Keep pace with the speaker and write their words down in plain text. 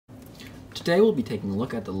Today we'll be taking a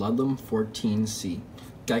look at the Ludlum 14C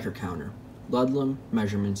Geiger counter, Ludlum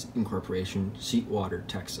Measurements Incorporation, Sweetwater,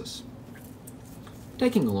 Texas.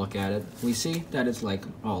 Taking a look at it, we see that it's like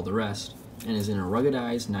all the rest and is in a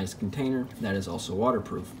ruggedized, nice container that is also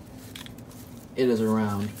waterproof. It is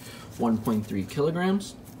around 1.3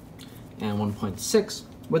 kilograms and 1.6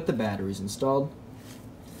 with the batteries installed.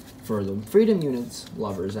 For the Freedom Units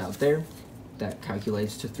lovers out there, that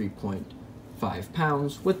calculates to 3.5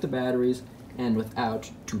 pounds with the batteries and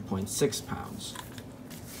without 2.6 pounds.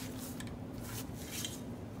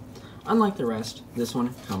 Unlike the rest, this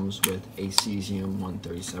one comes with a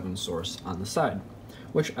cesium-137 source on the side,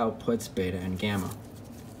 which outputs beta and gamma.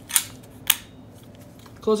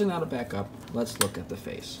 Closing that back up, let's look at the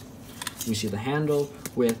face. We see the handle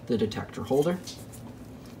with the detector holder.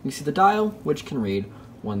 We see the dial, which can read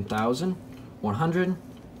 1000, 100,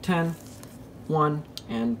 10, 1,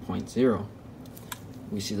 and 0.0.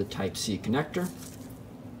 We see the Type-C connector,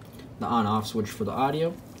 the on-off switch for the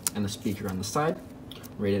audio, and the speaker on the side,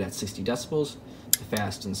 rated at 60 decibels, the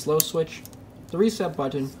fast and slow switch, the reset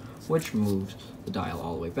button, which moves the dial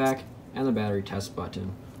all the way back, and the battery test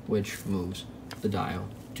button, which moves the dial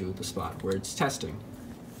to the spot where it's testing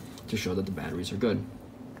to show that the batteries are good.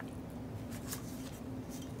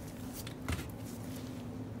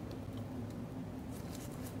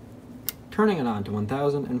 Turning it on to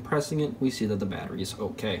 1000 and pressing it, we see that the battery is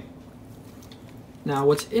okay. Now,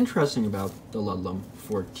 what's interesting about the Ludlum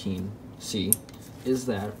 14C is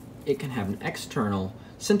that it can have an external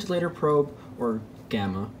scintillator probe or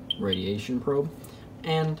gamma radiation probe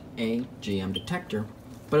and a GM detector,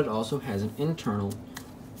 but it also has an internal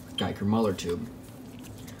Geiger muller tube,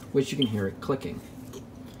 which you can hear it clicking.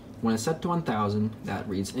 When it's set to 1000, that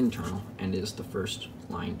reads internal and is the first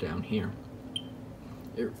line down here.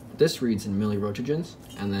 This reads in milliroentgens,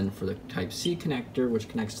 and then for the Type-C connector, which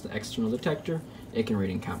connects to the external detector, it can read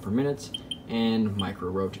in count per minutes and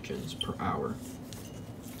microroentgens per hour.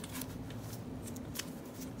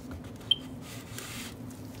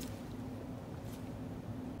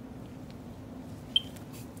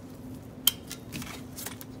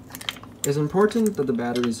 It's important that the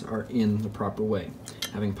batteries are in the proper way,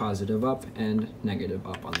 having positive up and negative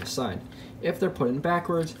up on the side. If they're put in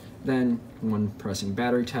backwards, then when pressing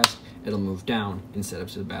battery test, it'll move down instead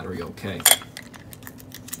of to the battery okay.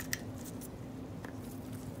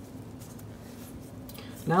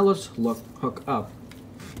 Now let's hook up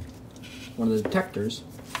one of the detectors.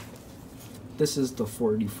 This is the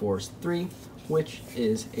 44-3, which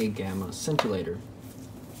is a gamma scintillator.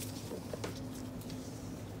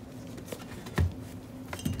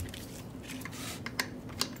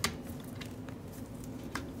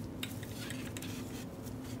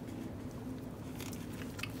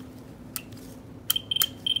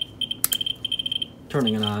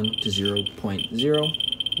 Turning it on to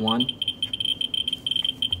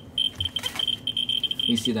 0.01.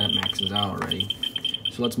 We see that it maxes out already,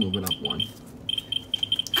 so let's move it up one.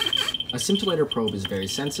 A scintillator probe is very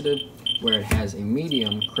sensitive, where it has a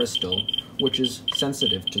medium crystal, which is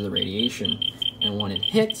sensitive to the radiation, and when it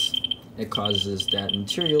hits, it causes that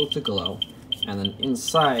material to glow, and then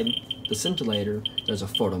inside the scintillator, there's a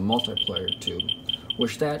photomultiplier tube,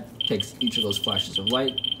 which that takes each of those flashes of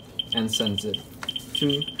light and sends it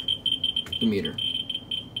to the meter.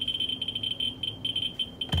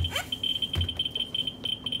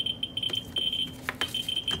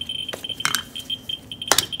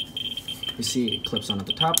 You see it clips on at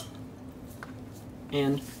the top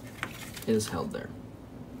and is held there.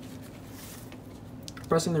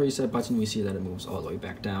 Pressing the reset button, we see that it moves all the way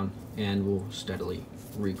back down and will steadily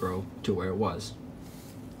regrow to where it was.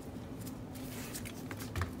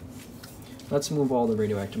 Let's move all the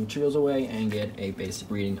radioactive materials away and get a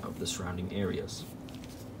basic reading of the surrounding areas.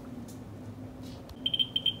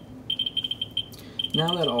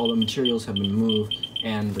 Now that all the materials have been moved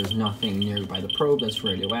and there's nothing nearby the probe that's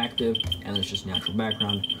radioactive and it's just natural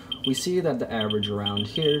background, we see that the average around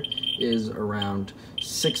here is around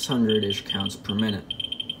 600-ish counts per minute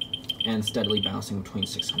and steadily bouncing between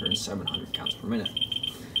 600 and 700 counts per minute.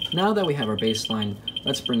 Now that we have our baseline,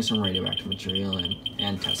 let's bring some radioactive material in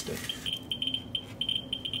and test it.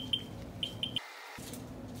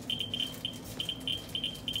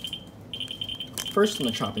 First on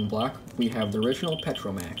the chopping block, we have the original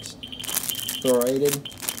Petromax, thoriated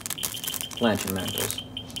lantern mantles.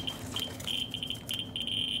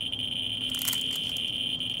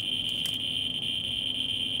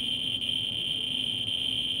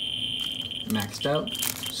 Maxed out,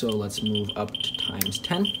 so let's move up to times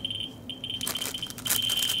 10.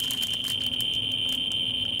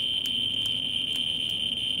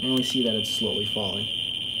 And we see that it's slowly falling.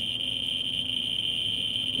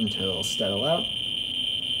 until it'll settle out.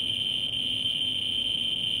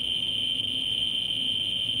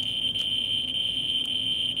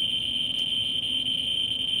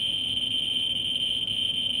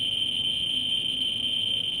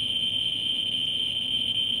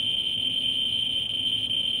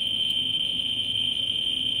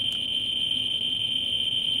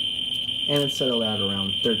 And it's settled out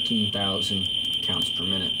around 13,000 counts per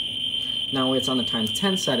minute. Now it's on the times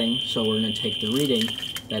 10 setting, so we're going to take the reading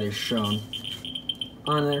that is shown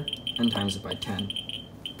on there and times it by 10.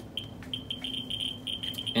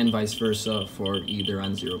 And vice versa for either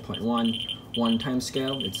on 0.1 time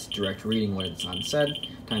scale, it's direct reading what it's on said,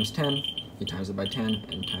 times 10, you times it by 10,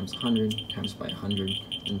 and times 100, times by 100,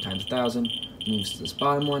 and times 1,000, moves to this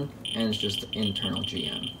bottom one, and it's just the internal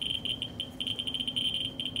GM.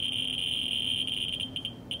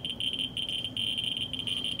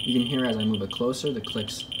 You can hear as I move it closer, the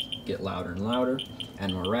clicks get louder and louder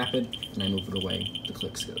and more rapid, and I move it away, the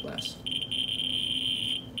clicks get less.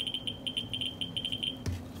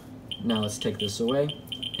 Now let's take this away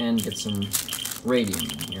and get some radium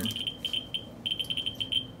in here.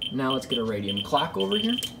 Now let's get a radium clock over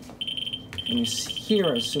here. And you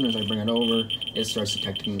hear as soon as I bring it over, it starts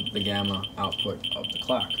detecting the gamma output of the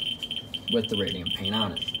clock with the radium paint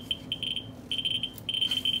on it.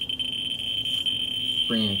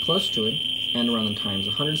 Bringing it close to it, and around the times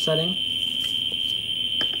 100 setting.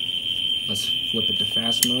 Let's flip it to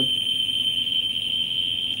fast mode.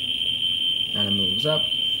 And it moves up.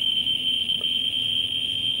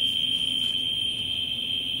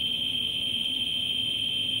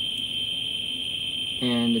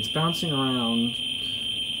 And it's bouncing around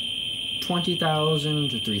 20,000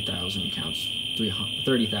 to 3,000 counts,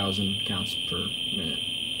 30,000 counts per minute.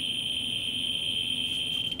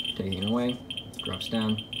 Taking it away. Drops down,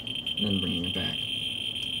 and then bringing it back.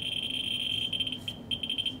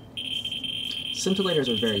 Scintillators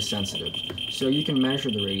are very sensitive, so you can measure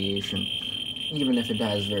the radiation, even if it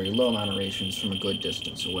has very low amount of radiations from a good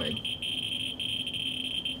distance away.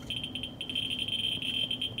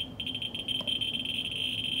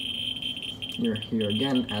 Here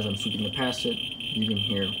again, as I'm sweeping it past it, you can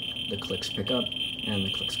hear the clicks pick up, and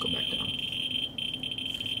the clicks go back down.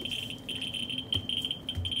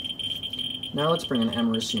 Now let's bring an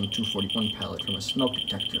americium 241 pellet from a smoke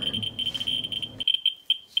detector in.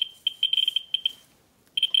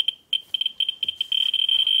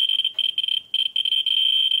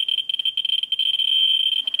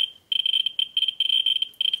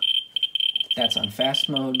 That's on fast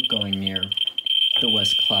mode, going near the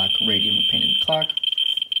West clock radium painted clock.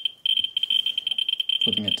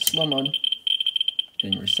 Flipping it to slow mode,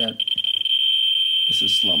 hitting reset. This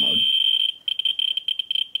is slow mode.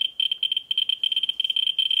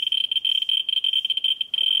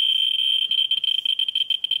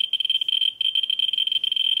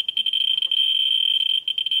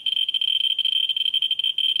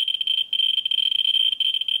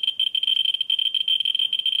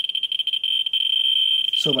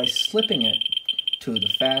 So by slipping it to the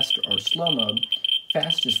fast or slow mode,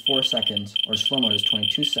 fast is 4 seconds, or slow mode is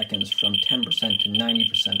 22 seconds from 10% to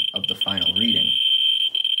 90% of the final reading.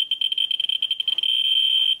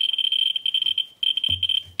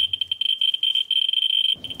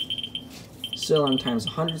 Still on times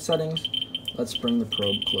 100 settings, let's bring the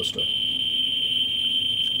probe close to it.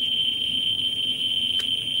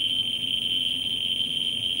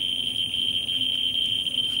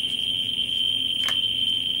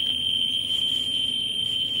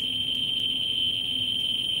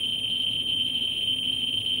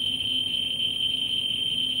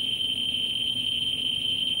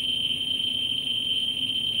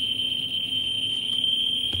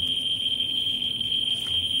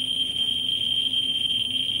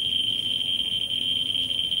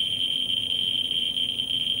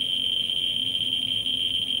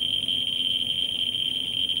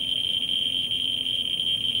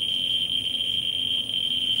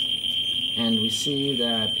 And we see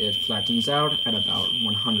that it flattens out at about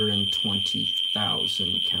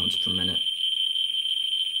 120,000 counts per minute.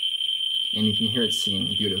 And you can hear it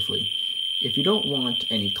singing beautifully. If you don't want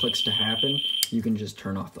any clicks to happen, you can just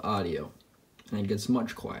turn off the audio, and it gets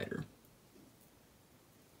much quieter.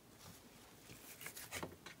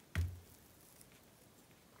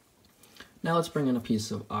 Now let's bring in a piece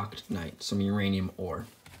of octanite, some uranium ore.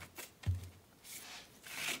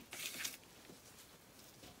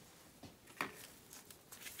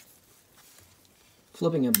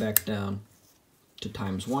 Flipping it back down to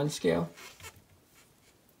 ×1 scale,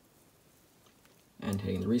 and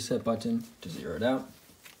hitting the reset button to zero it out,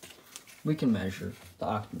 we can measure the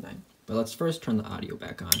octanite. But let's first turn the audio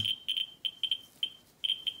back on.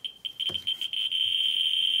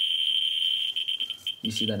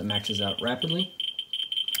 you see that it maxes out rapidly.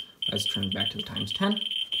 Let's turn back to the times 10.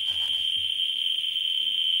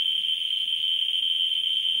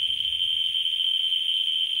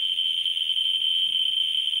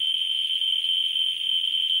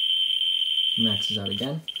 Maxes out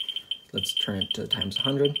again. Let's turn it to times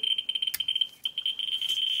 100.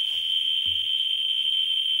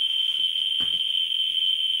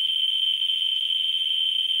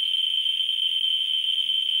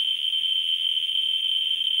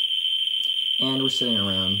 And we're sitting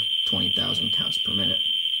around 20,000 counts per minute.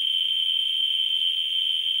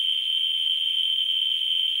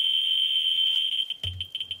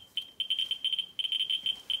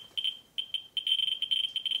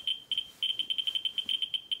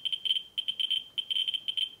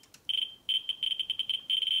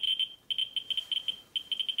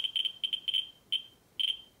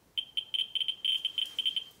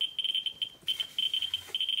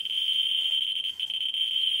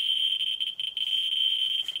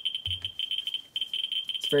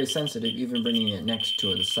 Very sensitive. Even bringing it next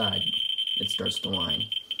to the side, it starts to line,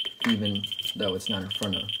 even though it's not in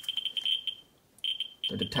front of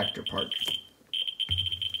the detector part.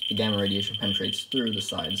 The gamma radiation penetrates through the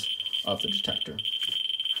sides of the detector.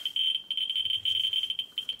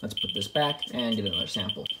 Let's put this back and get another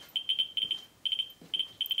sample.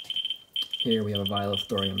 Here we have a vial of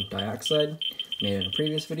thorium dioxide made in a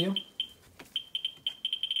previous video.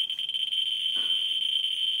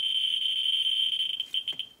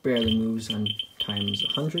 Barely moves on times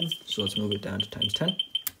 100, so let's move it down to times 10.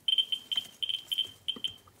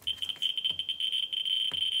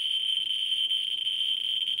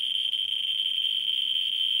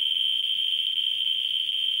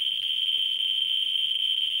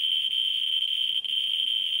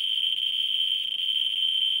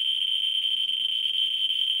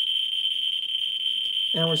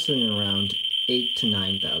 And we're sitting around 8,000 to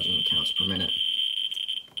 9,000 counts per minute.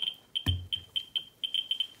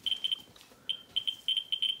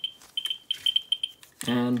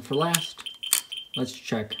 And for last, let's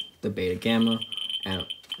check the beta gamma and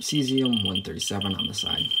cesium-137 on the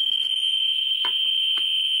side.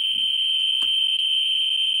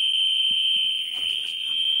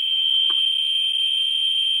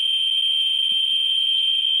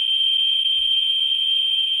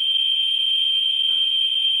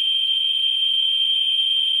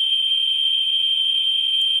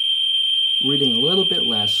 Reading a little bit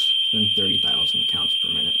less than 30,000 counts per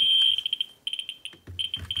minute.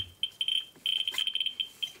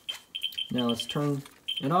 Now let's turn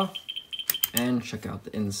it off and check out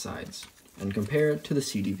the insides and compare it to the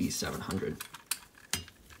CDV 700.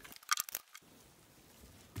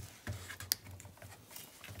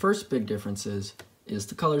 First big difference is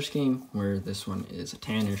the color scheme, where this one is a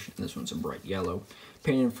tannish and this one's a bright yellow,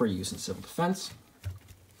 painted for use in civil defense.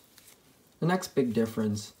 The next big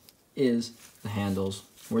difference is the handles,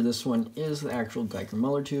 where this one is the actual Geiger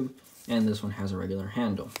muller tube and this one has a regular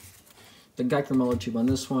handle. The Geiger muller tube on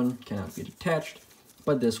this one cannot be detached,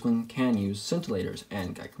 but this one can use scintilators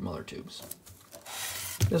and Geiger muller tubes.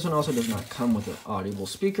 This one also does not come with an audible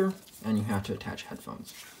speaker, and you have to attach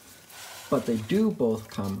headphones. But they do both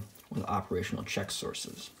come with operational check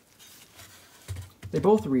sources. They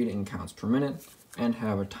both read in counts per minute and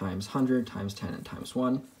have a times 100, times 10, and times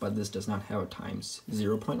 1, but this does not have a times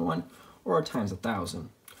 0.1 or a times 1,000,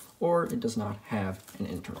 or it does not have an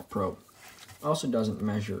internal probe. It also doesn't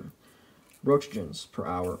measure rotagens per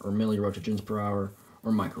hour, or millirotagens per hour,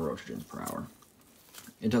 or microrotagens per hour.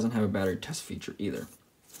 It doesn't have a battery test feature either.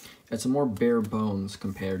 It's a more bare bones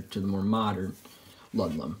compared to the more modern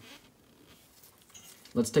Ludlum.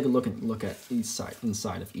 Let's take a look at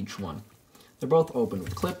inside of each one. They're both open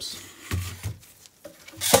with clips.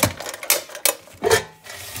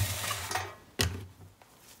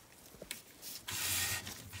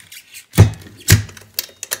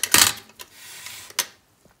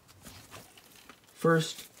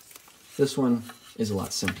 First, this one is a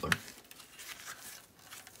lot simpler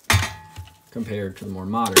compared to the more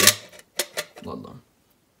modern Ludlum.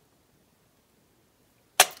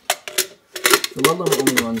 The Ludlum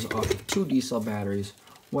only runs off of 2 D-cell batteries,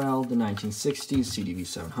 while the 1960s CDV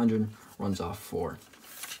 700 runs off 4.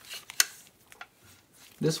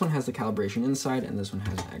 This one has the calibration inside, and this one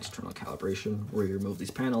has an external calibration where you remove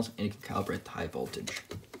these panels and you can calibrate the high voltage.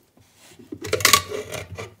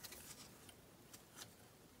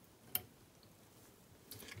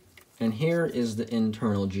 And here is the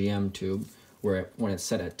internal GM tube, where when it's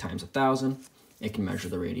set at times 1,000, it can measure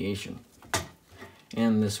the radiation.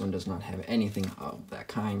 And this one does not have anything of that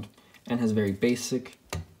kind, and has very basic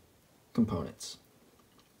components.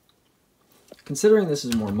 Considering this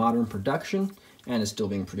is more modern production, and is still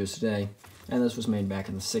being produced today, and this was made back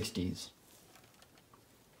in the 60s.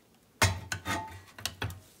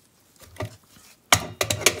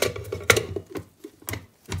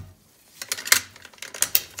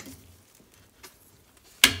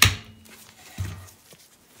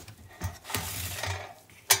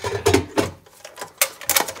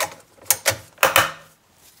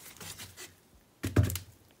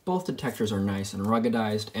 Both detectors are nice and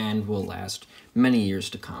ruggedized and will last many years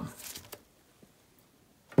to come.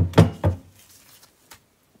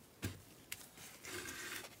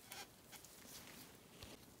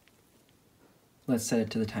 Let's set it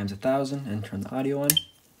to the times 1,000 and turn the audio on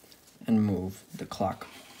and move the clock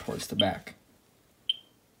towards the back.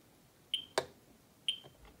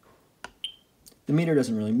 The meter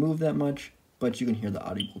doesn't really move that much, but you can hear the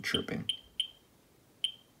audible chirping.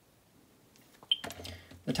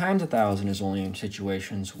 The times 1,000 is only in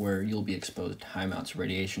situations where you'll be exposed to high amounts of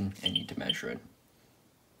radiation and need to measure it.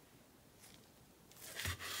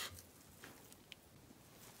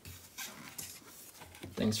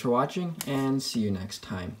 Thanks for watching, and see you next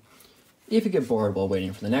time. If you get bored while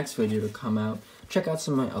waiting for the next video to come out, check out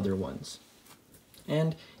some of my other ones.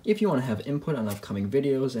 And if you want to have input on upcoming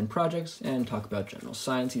videos and projects and talk about general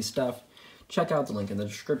sciencey stuff, check out the link in the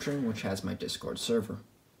description, which has my Discord server.